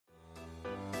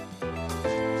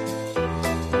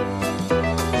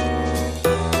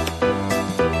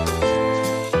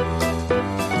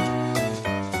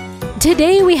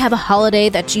Today we have a holiday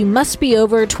that you must be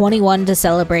over 21 to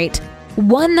celebrate.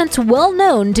 One that's well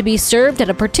known to be served at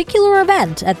a particular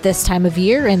event at this time of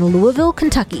year in Louisville,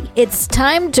 Kentucky. It's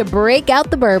time to break out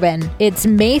the bourbon. It's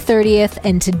May 30th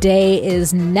and today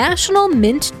is National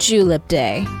Mint Julep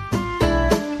Day.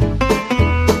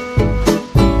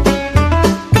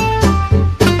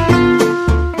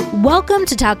 Welcome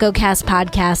to Taco Cast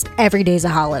Podcast, Every Day's a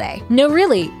Holiday. No,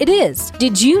 really, it is.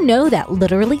 Did you know that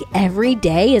literally every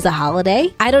day is a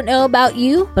holiday? I don't know about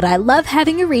you, but I love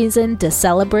having a reason to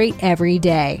celebrate every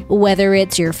day. Whether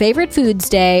it's your favorite foods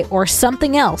day or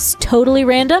something else totally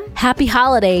random, happy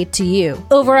holiday to you.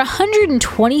 Over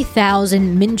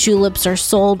 120,000 mint juleps are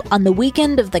sold on the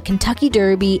weekend of the Kentucky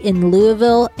Derby in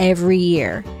Louisville every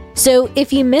year. So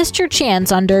if you missed your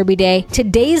chance on Derby Day,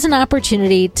 today's an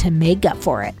opportunity to make up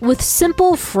for it. With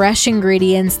simple, fresh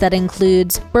ingredients that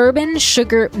includes bourbon,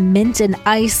 sugar, mint, and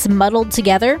ice muddled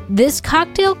together, this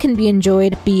cocktail can be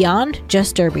enjoyed beyond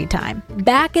just Derby time.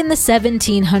 Back in the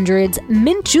 1700s,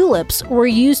 mint juleps were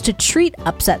used to treat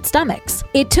upset stomachs.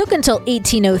 It took until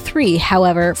 1803,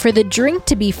 however, for the drink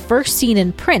to be first seen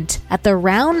in print at the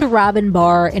Round Robin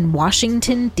Bar in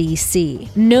Washington, D.C.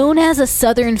 Known as a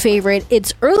Southern favorite,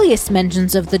 its earliest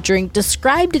mentions of the drink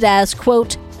described it as,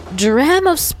 quote, dram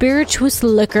of spirituous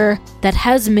liquor that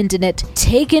has mint in it,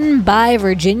 taken by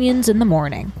Virginians in the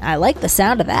morning. I like the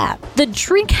sound of that. The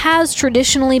drink has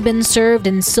traditionally been served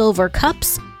in silver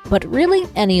cups, but really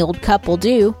any old cup will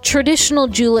do. Traditional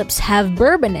juleps have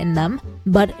bourbon in them,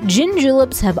 but gin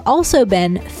juleps have also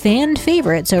been fan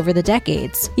favorites over the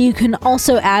decades. You can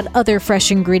also add other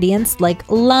fresh ingredients like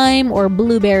lime or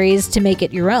blueberries to make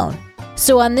it your own.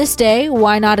 So on this day,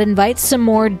 why not invite some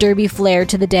more Derby flair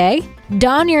to the day?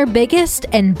 Don your biggest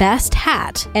and best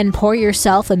hat and pour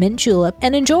yourself a mint julep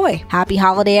and enjoy. Happy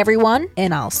holiday, everyone,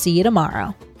 and I'll see you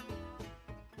tomorrow.